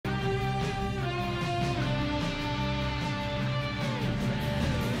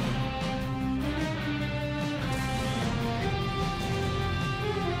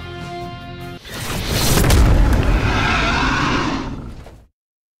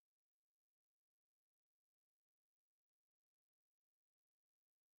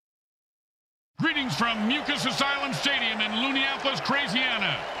Greetings from Mucus Asylum Stadium in Lonneyapolis,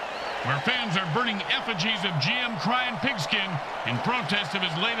 Craziana, where fans are burning effigies of GM Crying Pigskin in protest of his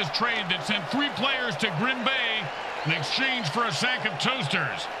latest trade that sent 3 players to Green Bay in exchange for a sack of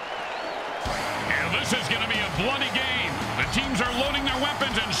toasters. Yeah, this is going to be a bloody game. The teams are loading their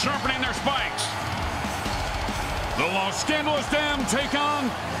weapons and sharpening their spikes. The Scandalous take on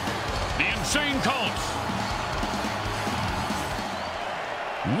the Insane Colts.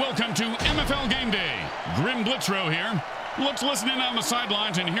 Welcome to MFL Game Day. Grim Blitzrow here. Let's listen in on the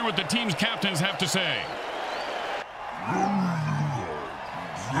sidelines and hear what the team's captains have to say.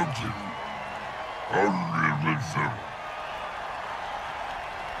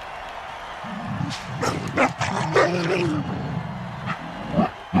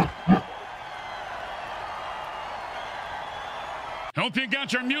 Hope you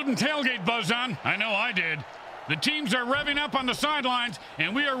got your mutant tailgate buzz on. I know I did. The teams are revving up on the sidelines,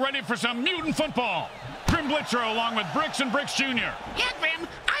 and we are ready for some mutant football. Grim Blitzrow along with Bricks and Bricks Jr. Yeah, Grim,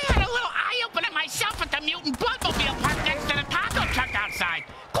 I had a little eye-opener myself at the mutant bloodmobile parked next to the taco truck outside.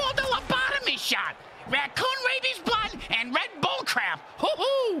 Called a lobotomy shot. Raccoon rabies blood and red bull crap.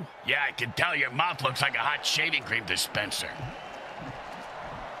 Hoo-hoo! Yeah, I can tell your mouth looks like a hot shaving cream dispenser.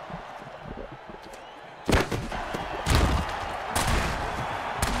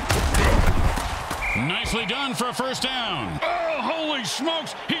 Nicely done for a first down. Oh, holy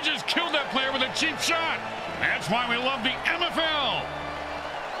smokes. He just killed that player with a cheap shot. That's why we love the MFL.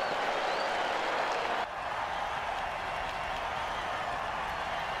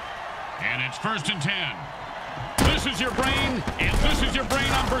 And it's 1st and 10. This is your brain, and this is your brain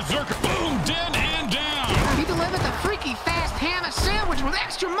on Berserker. Boom, dead and down. He delivered the freaky fast ham sandwich with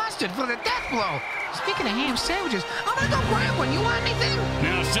extra mustard for the death blow. Speaking of ham sandwiches, I'm gonna go grab one. You want anything?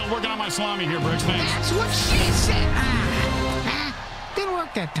 Yeah, still working on my salami here, Bricks. Thanks. That's what she said. Didn't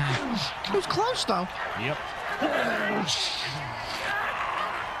work that time. It was close, though. Yep.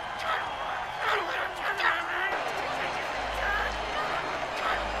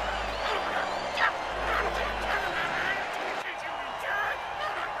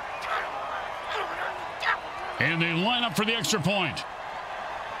 And they line up for the extra point.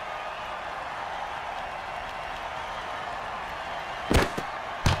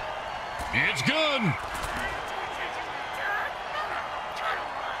 It's good.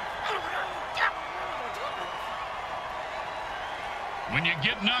 When you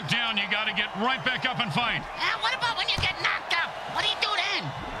get knocked down, you got to get right back up and fight. What about when you get knocked out? What do you do then?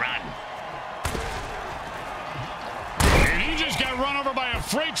 Run. And he just got run over by a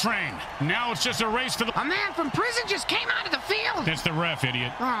freight train. Now it's just a race for the... A man from prison just came onto the field. That's the ref,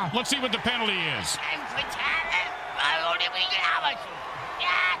 idiot. Oh. Let's see what the penalty is.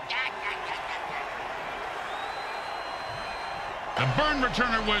 The burn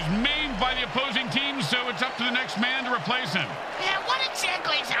returner was maimed by the opposing team, so it's up to the next man to replace him. Yeah, what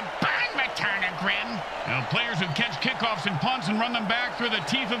exactly is a burn returner, Grim? Now, players who catch kickoffs and punts and run them back through the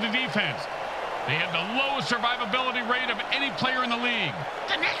teeth of the defense. They have the lowest survivability rate of any player in the league.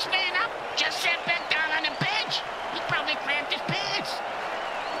 The next man up just sat back down on the bench. He probably cramped his pants.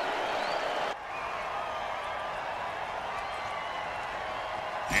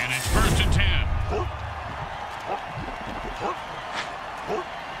 And it's 1st and 10.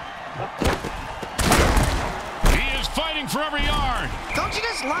 He is fighting for every yard. Don't you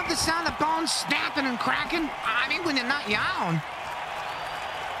just love the sound of bones snapping and cracking? I mean, when you're not young.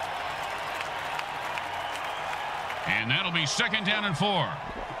 And that'll be 2nd down and 4.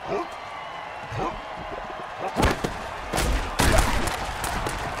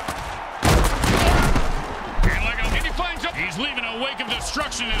 And like he finds up, he's leaving a wake of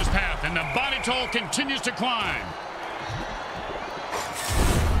destruction in his path, and the body toll continues to climb.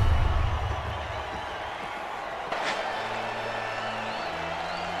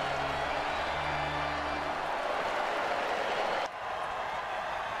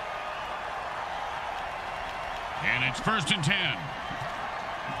 And it's 1st and 10.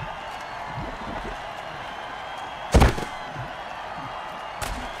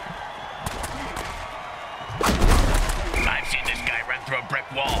 I've seen this guy run through a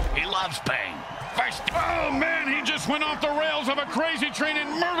brick wall. He loves pain. First. Oh, man, he just went off the rails of a crazy train and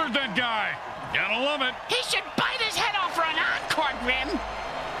murdered that guy. Gotta love it. He should bite his head off for an encore, Grim.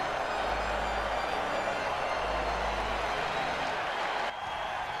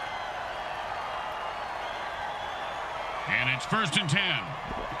 And it's 1st and 10.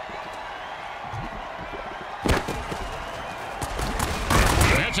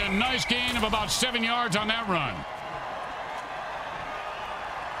 That's a nice gain of about 7 yards on that run.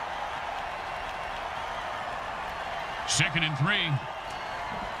 2nd and 3.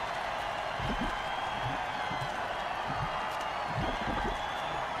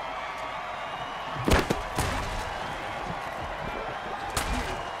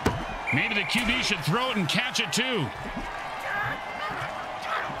 Maybe the QB should throw it and catch it too.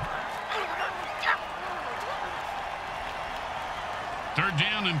 Third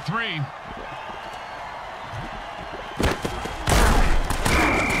down and 3.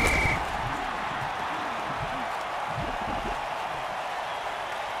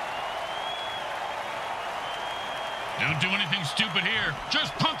 Don't do anything stupid here.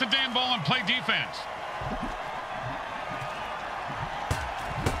 Just punt the damn ball and play defense.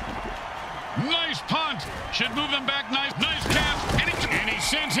 Nice punt. Should move them back. Nice catch. And he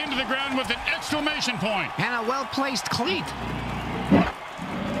sends him to the ground with an exclamation point. And a well-placed cleat.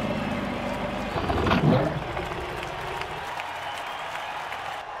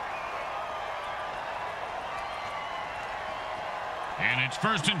 And it's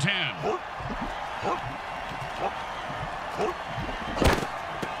 1st and 10.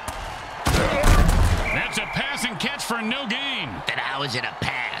 That's a pass and catch for no gain. Then how is it a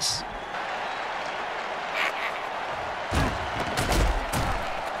pass?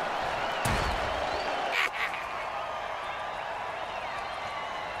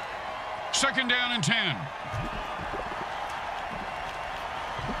 Second down and 10.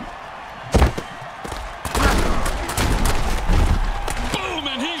 Boom,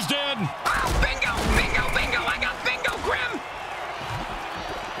 and he's dead. Oh, bingo, bingo, bingo. I got bingo, Grim.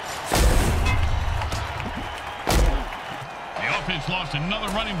 The offense lost another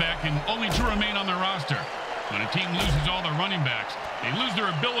running back and only 2 remain on their roster. When a team loses all their running backs, they lose their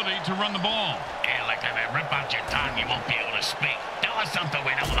ability to run the ball. Yeah, like if I rip out your tongue, you won't be able to speak. Tell us something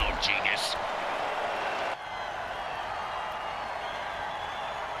we don't know, genius.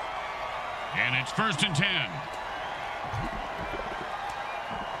 And it's 1st and 10.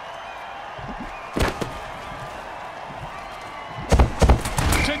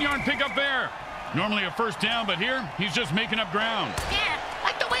 10-yard pickup there. Normally a first down, but here he's just making up ground. Yeah,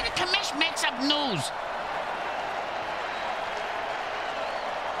 like the way the commish makes up news.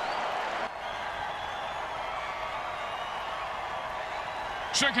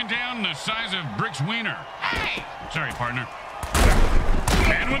 Second down, the size of Brick's wiener. Hey! Sorry, partner.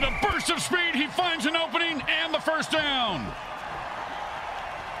 And with a burst of speed, he finds an opening and the first down.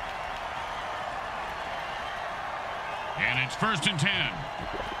 And it's 1st and 10.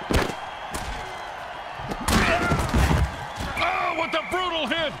 Oh, what a brutal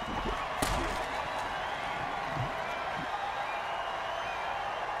hit.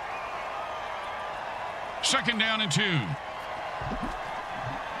 Second down and 2.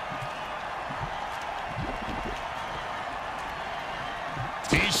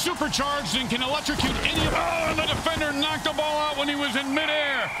 He's supercharged and can electrocute any of... Oh, and the defender knocked the ball out when he was in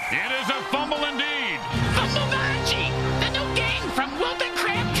midair. It is a fumble indeed. Fumbleology, the new game from Wilton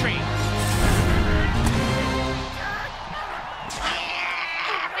Crabtree.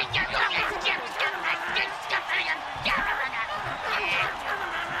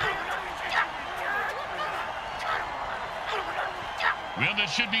 Well,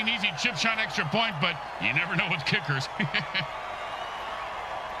 this should be an easy chip shot extra point, but you never know with kickers.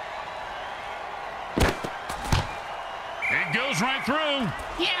 It goes right through.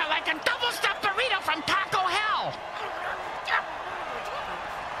 Yeah, like a double-stuffed burrito from Taco Hell.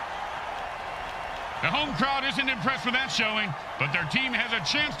 The home crowd isn't impressed with that showing, but their team has a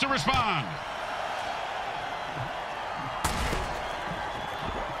chance to respond.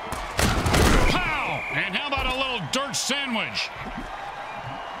 Pow! And how about a little dirt sandwich?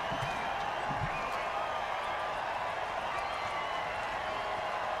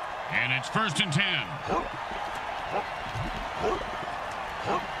 And it's 1st and 10.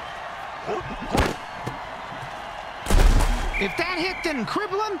 If that hit didn't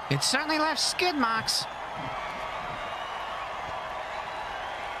cripple him, it certainly left skid marks.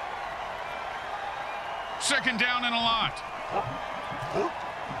 Second down and a lot.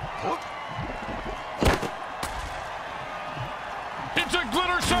 It's a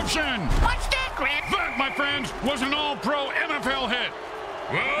glitterception. What's that, Grant? That, my friends, was an all-pro MFL hit.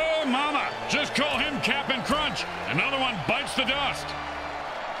 Whoa, mama. Just call him Cap'n Crunch. Another one bites the dust.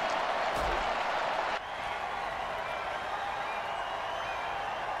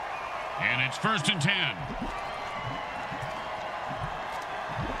 And it's 1st and 10.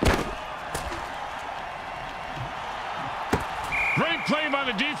 Great play by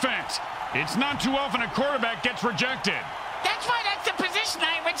the defense. It's not too often a quarterback gets rejected. That's why that's the position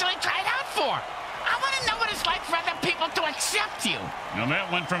I originally tried out for. I want to know what it's like for other people to accept you. Now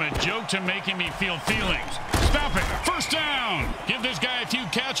that went from a joke to making me feel feelings. Stop it. First down. Give this guy a few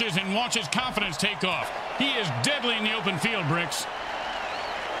catches and watch his confidence take off. He is deadly in the open field, Bricks.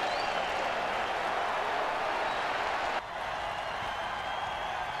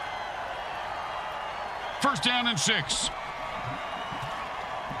 First down and 6.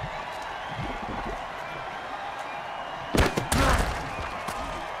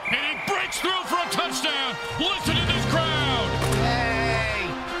 And he breaks through for a touchdown. Listen to this crowd. Hey!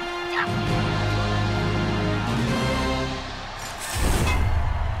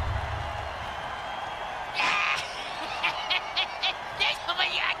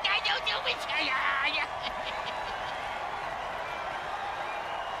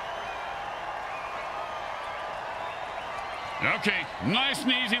 Okay, nice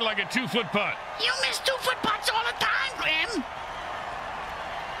and easy like a 2-foot putt. You miss 2-foot putts all the time, Grim.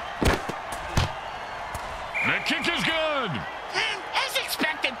 The kick is good. As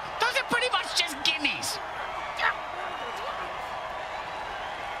expected, those are pretty much just gimmies.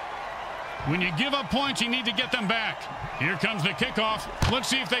 When you give up points, you need to get them back. Here comes the kickoff. Let's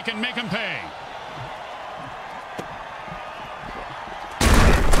see if they can make them pay.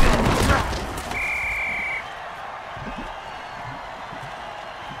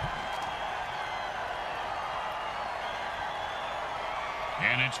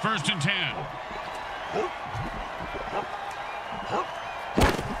 And it's first and 10.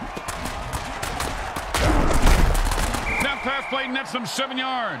 That pass play nets them 7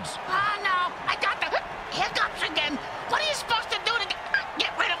 yards. Oh, no. I got the hiccups again. What are you supposed to do to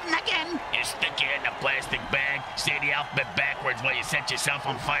get rid of them again? You stick it in a plastic bag, say the alphabet backwards while you set yourself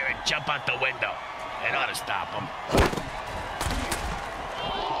on fire and jump out the window. It ought to stop them.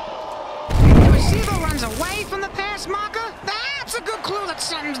 The receiver runs away from the pass marker? That's a good clue that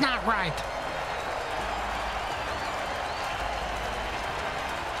something's not right.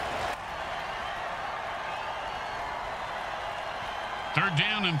 Third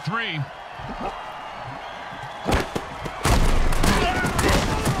down and 3.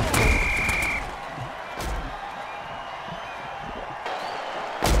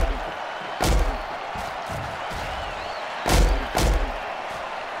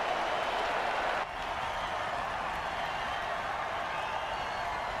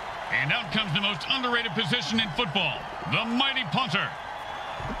 And out comes the most underrated position in football, the mighty punter.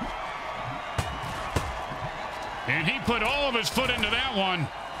 And he put all of his foot into that one.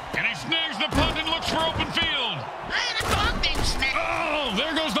 And he snags the punt and looks for open field. I had a dog named Snake. Oh,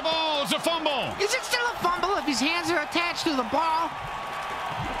 there goes the ball. It's a fumble. Is it still a fumble if his hands are attached to the ball?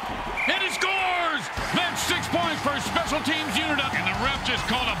 And he scores! That's 6 points for special teams unit up. And the ref just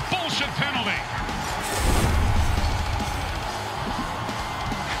called a bullshit penalty.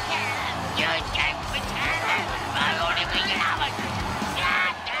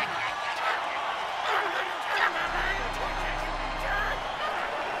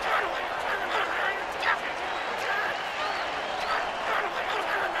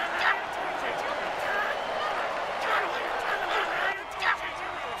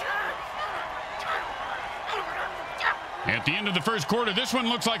 At the end of the first quarter, this one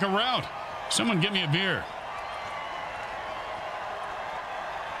looks like a rout. Someone give me a beer.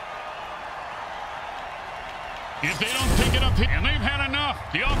 If they don't pick it up here, and they've had enough,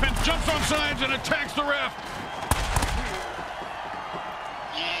 the offense jumps on sides and attacks the ref.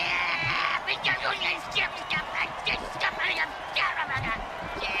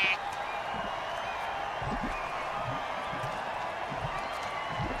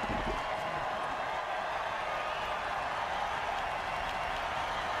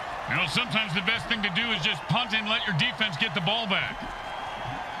 You know, sometimes the best thing to do is just punt and let your defense get the ball back.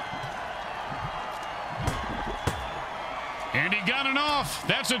 And he got it off.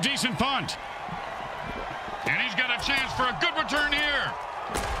 That's a decent punt. And he's got a chance for a good return here.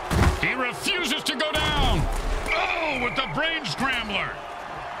 He refuses to go down. Oh, with the brain scrambler.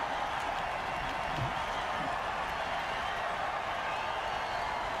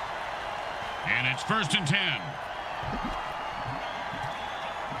 And it's first and 10.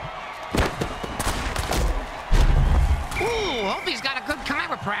 Ooh, hope he's got a good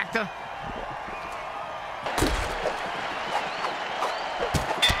chiropractor.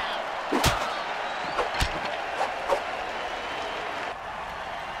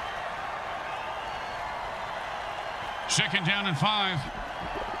 Second down and 5.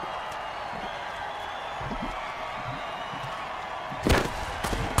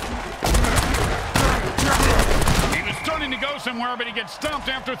 He was starting to go somewhere, but he gets stumped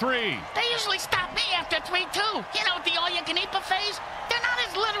after 3. They usually stop me after 3, too. You know, the all-you-can-eat buffets? They're not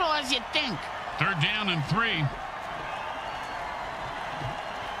as literal as you'd think. Third down and 3.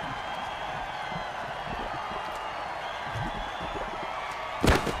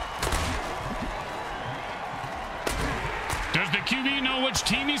 Does the QB know which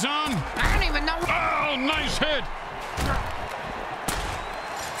team he's on? I don't even know. Oh, nice hit.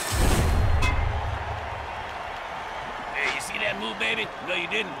 move, baby? No, you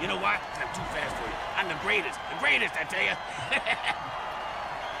didn't. You know why? 'Cause I'm too fast for you. I'm the greatest. The greatest, I tell you.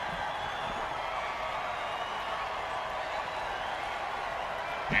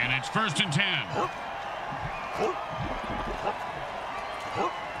 And it's 1st and 10.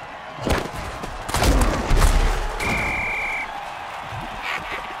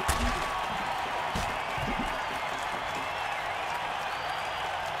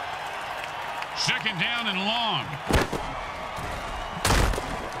 Second down and long.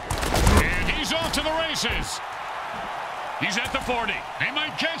 And he's off to the races. He's at the 40. They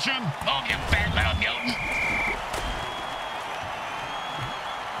might catch him. Move, you fat little mutant.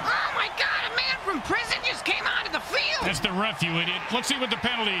 Oh, my God, a man from prison just came onto the field. That's the ref, you idiot. Let's see what the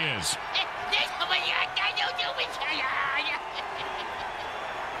penalty is.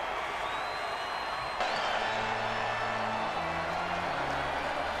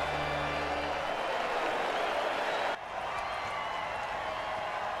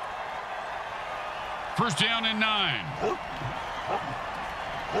 First down and 9.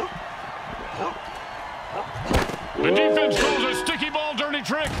 The defense calls a sticky ball dirty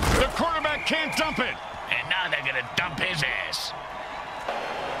trick. The quarterback can't dump it. And now they're going to dump his ass.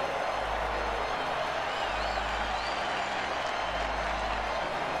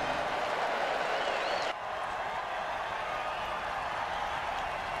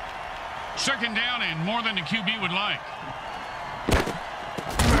 Second down and more than the QB would like.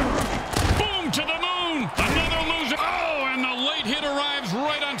 Boom to the moon. Another loser. Oh, and the late hit arrives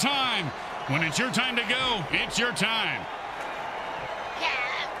right on time. When it's your time to go, it's your time.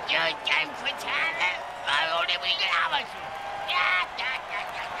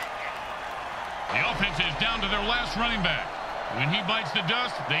 The offense is down to their last running back. When he bites the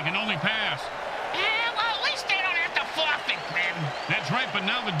dust, they can only pass. Well, at least they don't have to forfeit, Grim. That's right, but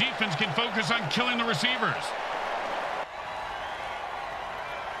now the defense can focus on killing the receivers.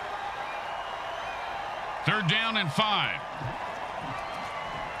 Third down and 5.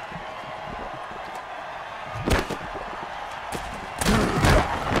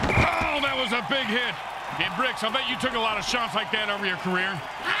 Oh, that was a big hit. Hey, Bricks, I bet you took a lot of shots like that over your career.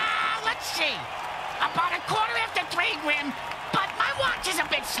 Let's see. About a quarter after 3, Grim, but my watch is a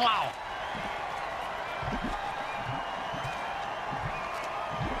bit slow.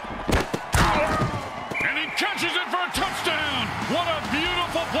 And he catches it for a touchdown. What a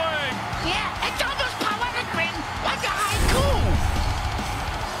beautiful play. Yeah, it's almost poetic, Grim, like a haiku.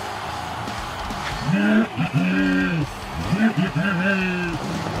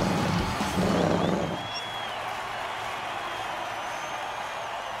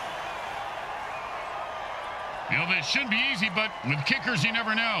 You know, this should be easy, but with kickers, you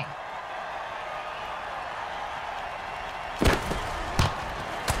never know.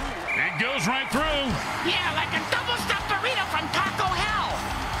 It goes right through. Yeah, like a double-stuffed burrito from Taco Hell.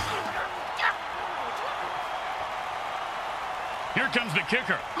 Here comes the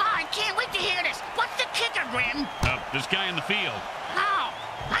kicker. Oh, I can't wait to hear this. What's the kicker, Grim? This guy in the field. Oh,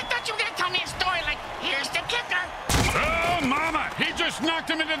 I thought you were going to tell me a story like, here's the kicker. Oh, mama! He just knocked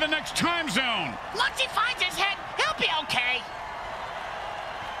him into the next time zone. Once he finds his head, he'll be okay.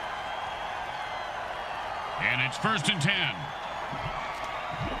 And it's 1st and 10.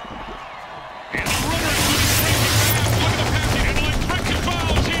 And the runner is moving crazy fast. Look at the passing. And electric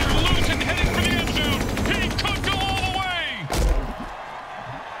balls. He is loose and heading for the end zone. He could go all the way.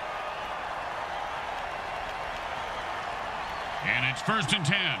 And it's 1st and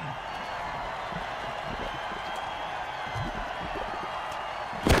 10.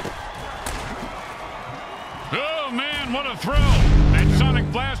 Oh, man, what a throw. That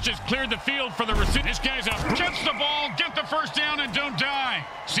sonic blast just cleared the field for the receiver. This guy's up. Catch the ball, get the first down, and don't die.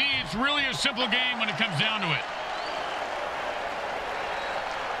 See, it's really a simple game when it comes down to it.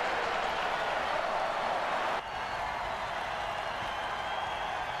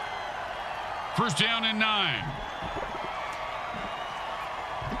 First down and 9.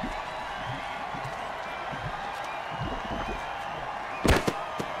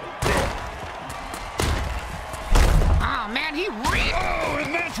 Oh, man, he really... Oh,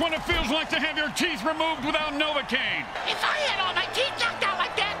 and that's when it feels like to have your teeth removed without Novocaine. If I had all my teeth knocked out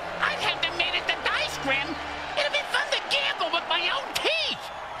like that, I'd have them made at the dice, Grim. It'd be fun to gamble with my own teeth.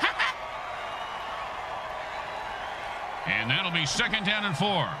 And that'll be 2nd down and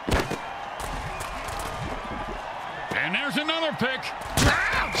 4. And there's another pick.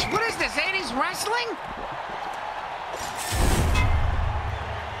 Ouch! What is this, 80s wrestling?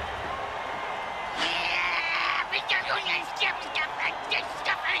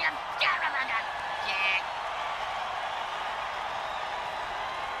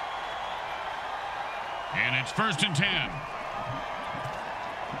 And it's 1st and 10.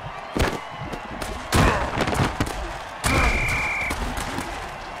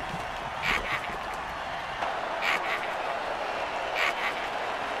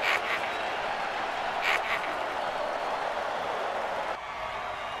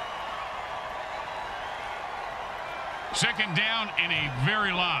 Second down and a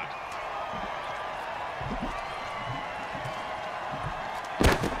very lot.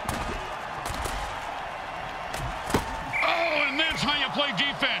 Oh, and that's how you play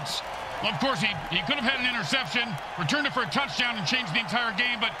defense. Well, of course, he could have had an interception, returned it for a touchdown, and changed the entire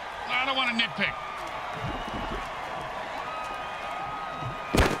game, but I don't want to nitpick.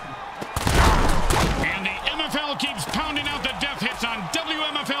 And the MFL keeps pounding out the death hits on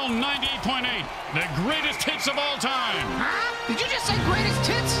WMFL 98.8, the greatest hits of all time. Huh? Did you just say greatest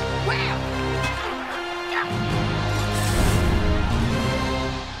hits? Wow.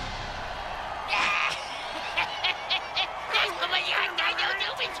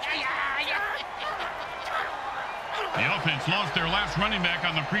 The offense lost their last running back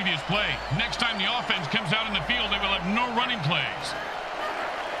on the previous play. Next time the offense comes out in the field, they will have no running plays.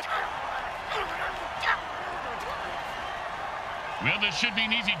 Well, this should be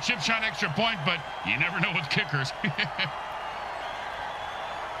an easy chip shot extra point, but you never know with kickers.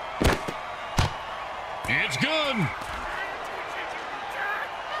 It's good.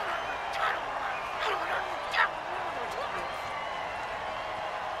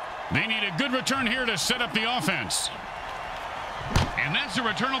 They need a good return here to set up the offense. And that's a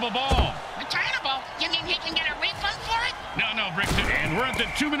returnable ball. Returnable? You mean he can get a refund for it? No, Brixton. And we're at the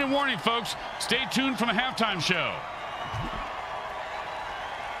 2-minute warning, folks. Stay tuned for the halftime show.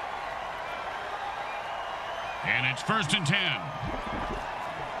 And it's 1st and 10.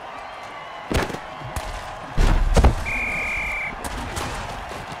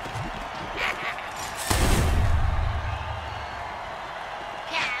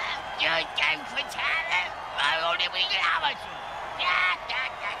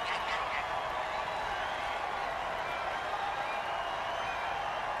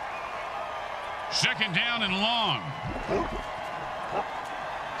 Second down and long.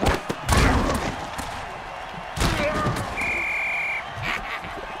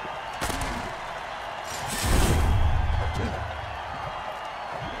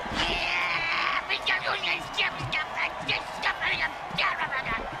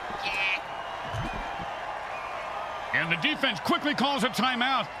 And the defense quickly calls a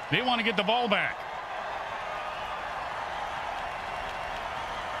timeout. They want to get the ball back.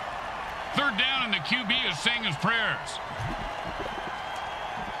 Third down, and the QB is saying his prayers.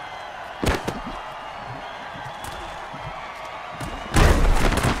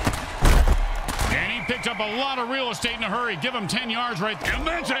 And he picked up a lot of real estate in a hurry. Give him 10 yards right there. And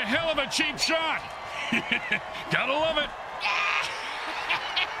that's a hell of a cheap shot. Gotta love it.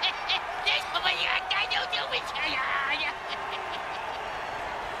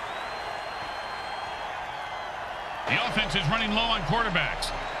 The offense is running low on quarterbacks.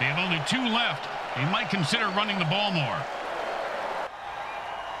 They have only 2 left. They might consider running the ball more.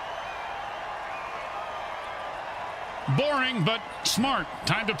 Boring, but smart.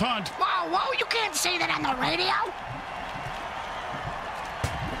 Time to punt. Whoa, you can't say that on the radio.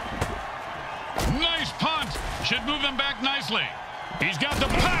 Nice punt. Should move them back nicely. He's got the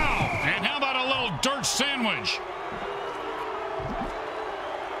pow. And how about a little dirt sandwich?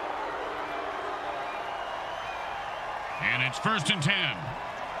 And it's 1st and 10.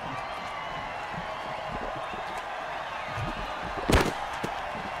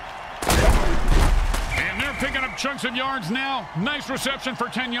 And they're picking up chunks of yards now. Nice reception for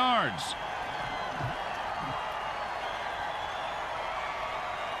 10 yards.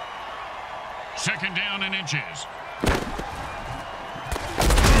 Second down and inches.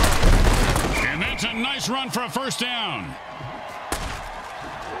 And that's a nice run for a first down.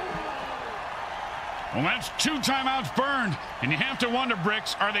 Well, that's 2 timeouts burned, and you have to wonder,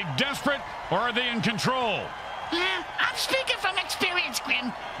 Bricks, are they desperate or are they in control? I'm speaking from experience,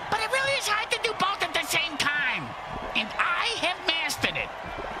 Grim, but it really is hard to do both at the same time, and I have mastered it.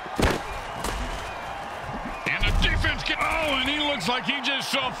 And the defense gets... Oh, and he looks like he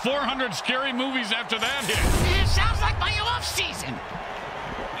just saw 400 scary movies after that hit. Sounds like my off-season.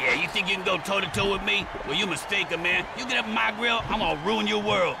 Yeah, you think you can go toe-to-toe with me? Well, you mistaken, man. You get up my grill, I'm gonna ruin your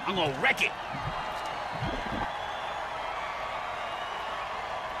world. I'm gonna wreck it.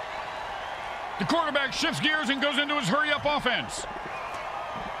 The quarterback shifts gears and goes into his hurry-up offense.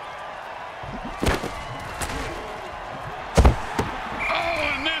 Oh,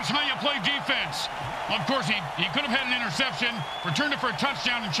 and that's how you play defense. Well, of course, he could have had an interception, returned it for a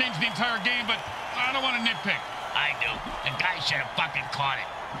touchdown, and changed the entire game, but I don't want to nitpick. I do. The guy should have fucking caught it.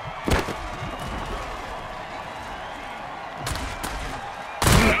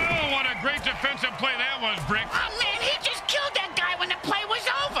 Oh, what a great defensive play that was, Brick. Oh, man, he just killed that guy when the play was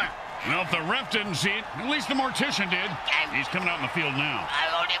over. Well, if the ref didn't see it, at least the mortician did. He's coming out in the field now.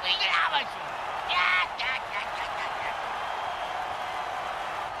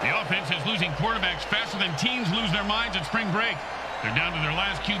 offense is losing quarterbacks faster than teens lose their minds at spring break. They're down to their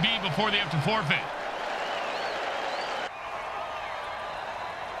last QB before they have to forfeit.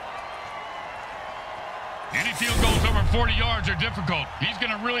 Any field goals over 40 yards are difficult. He's going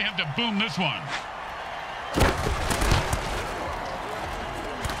to really have to boom this one.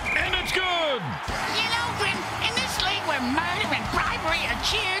 And it's good! You know, Grim, in this league where murder and bribery are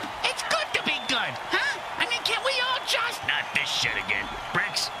cheered, it's good to be good, huh? I mean, can't we all just... Not this shit again.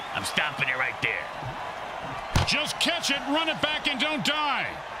 Bricks, I'm stopping it right there. Just catch it, run it back, and don't die.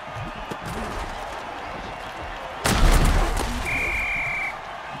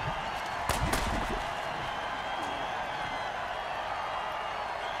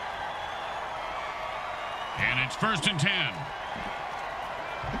 And it's 1st and 10.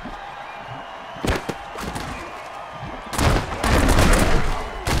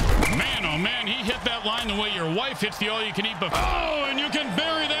 Man, oh man, he hit that line the way your wife hits the all-you-can-eat buffet. Oh, and you can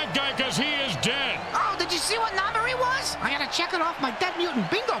bury that guy because he is dead. Oh, did you see what number he was? I gotta check it off my Dead Mutant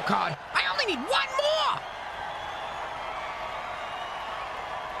bingo card. I only need one more.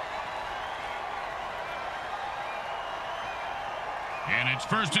 And it's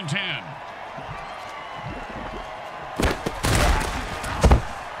 1st and 10.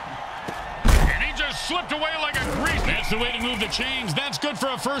 Slipped away like a grease. That's the way to move the chains. That's good for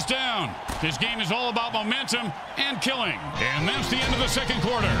a 1st down. This game is all about momentum and killing. And that's the end of the 2nd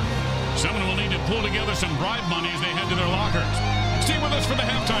quarter. Someone will need to pull together some bribe money as they head to their lockers. Stay with us for the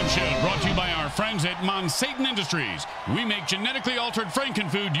halftime show, brought to you by our friends at Monsatan Industries. We make genetically altered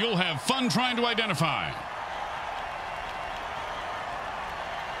frankenfood you'll have fun trying to identify.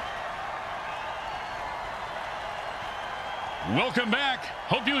 Welcome back.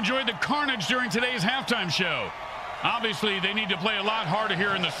 Hope you enjoyed the carnage during today's halftime show. Obviously, they need to play a lot harder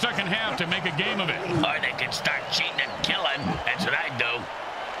here in the 2nd half to make a game of it. Or they can start cheating and killing. That's what I'd do.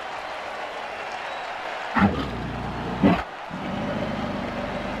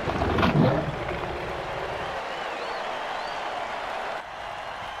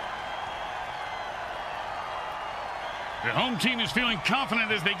 The home team is feeling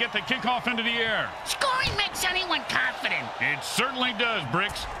confident as they get the kickoff into the air. Scoring makes anyone confident. It certainly does,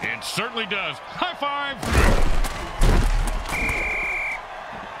 Bricks. It certainly does. High five!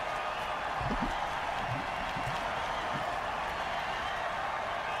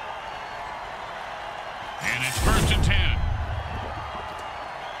 And it's 1st and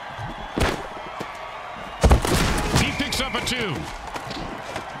 10. He picks up a 2.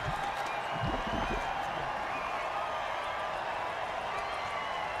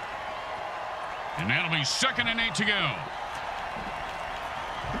 And that'll be 2nd and 8 to go.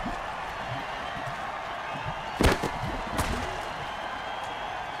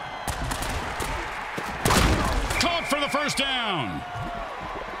 Caught for the 1st down.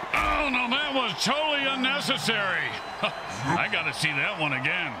 Oh, no, that was totally unnecessary. I got to see that one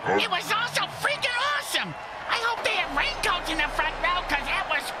again. It was also freaking awesome. I hope they have raincoats in the front row because that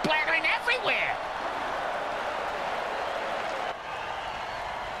was splattering everywhere.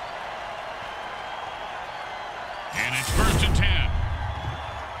 And it's 1st and 10.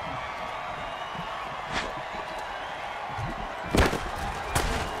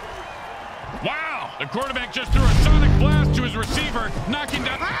 Wow! The quarterback just threw a sonic blast to his receiver, knocking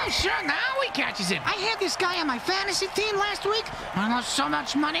down... Oh, sure, now he catches it. I had this guy on my fantasy team last week. I lost so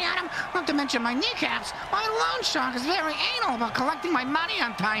much money on him, not to mention my kneecaps. My loan shark is very anal about collecting my money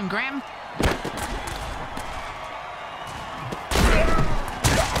on time, Graham.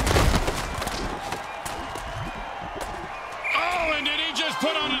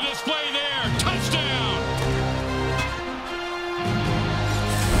 Put on a display there. Touchdown!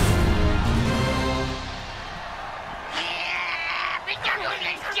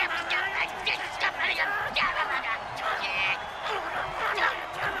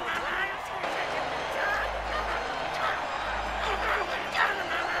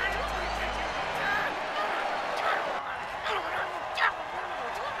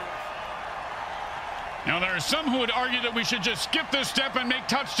 Now, there are some who would argue that we should just skip this step and make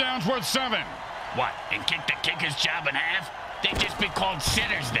touchdowns worth 7. What, and kick the kicker's job in half? They'd just be called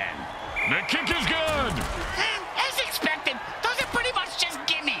sitters then. The kick is good. As expected, those are pretty much just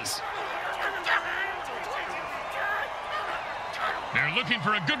gimmies. They're looking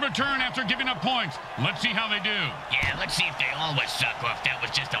for a good return after giving up points. Let's see how they do. Yeah, let's see if they always suck or if that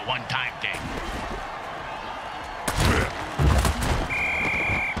was just a one-time thing.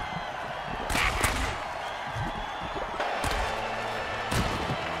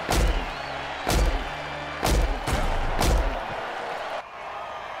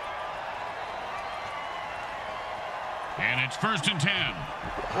 first and 10.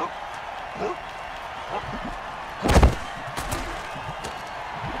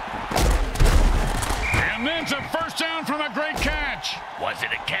 And that's a first down from a great catch. Was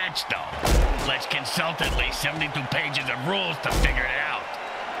it a catch, though? Let's consult at least 72 pages of rules to figure it out.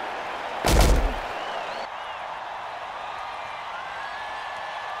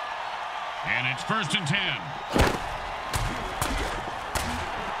 And it's first and 10.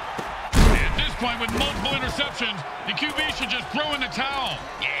 At this point, with multiple interceptions, the QB should just throw in the towel.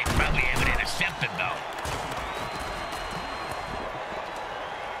 Yeah, he'd probably have it intercepted, though.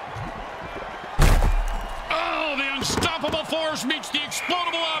 Oh, the unstoppable force meets the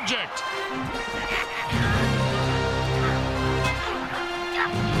explodable object.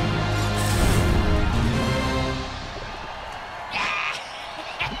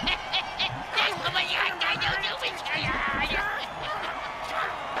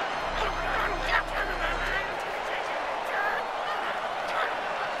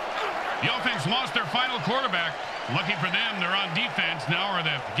 The offense lost their final quarterback. Lucky for them, they're on defense now, or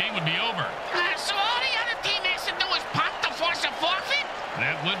the game would be over. So all the other team has to do is punt to force a forfeit?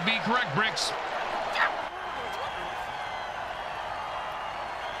 That would be correct, Bricks.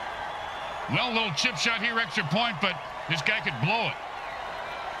 Well, little chip shot here, extra point, but this guy could blow it.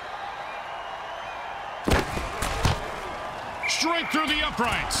 Straight through the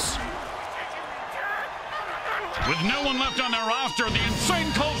uprights. With no one left on their roster, the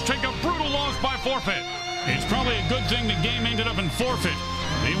insane Colts take a brutal loss by forfeit. It's probably a good thing the game ended up in forfeit.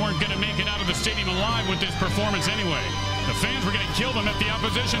 They weren't going to make it out of the stadium alive with this performance anyway. The fans were going to kill them if the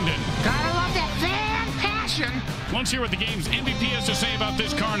opposition didn't. Gotta love that fan passion. Let's hear what the game's MVP has to say about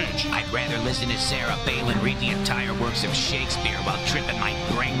this carnage. I'd rather listen to Sarah Palin read the entire works of Shakespeare while tripping my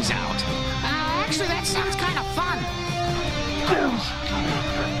brains out. Actually, that sounds kind of fun.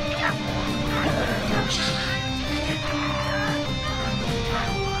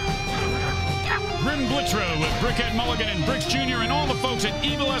 Grim Blitzrow with Brickhead Mulligan and Bricks Jr. and all the folks at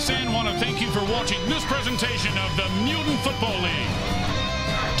Evil SN want to thank you for watching this presentation of the Mutant Football League.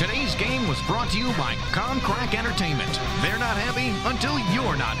 Today's game was brought to you by Concrack Entertainment. They're not happy until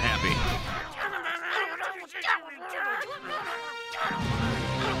you're not happy.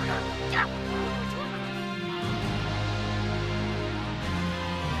 Yeah.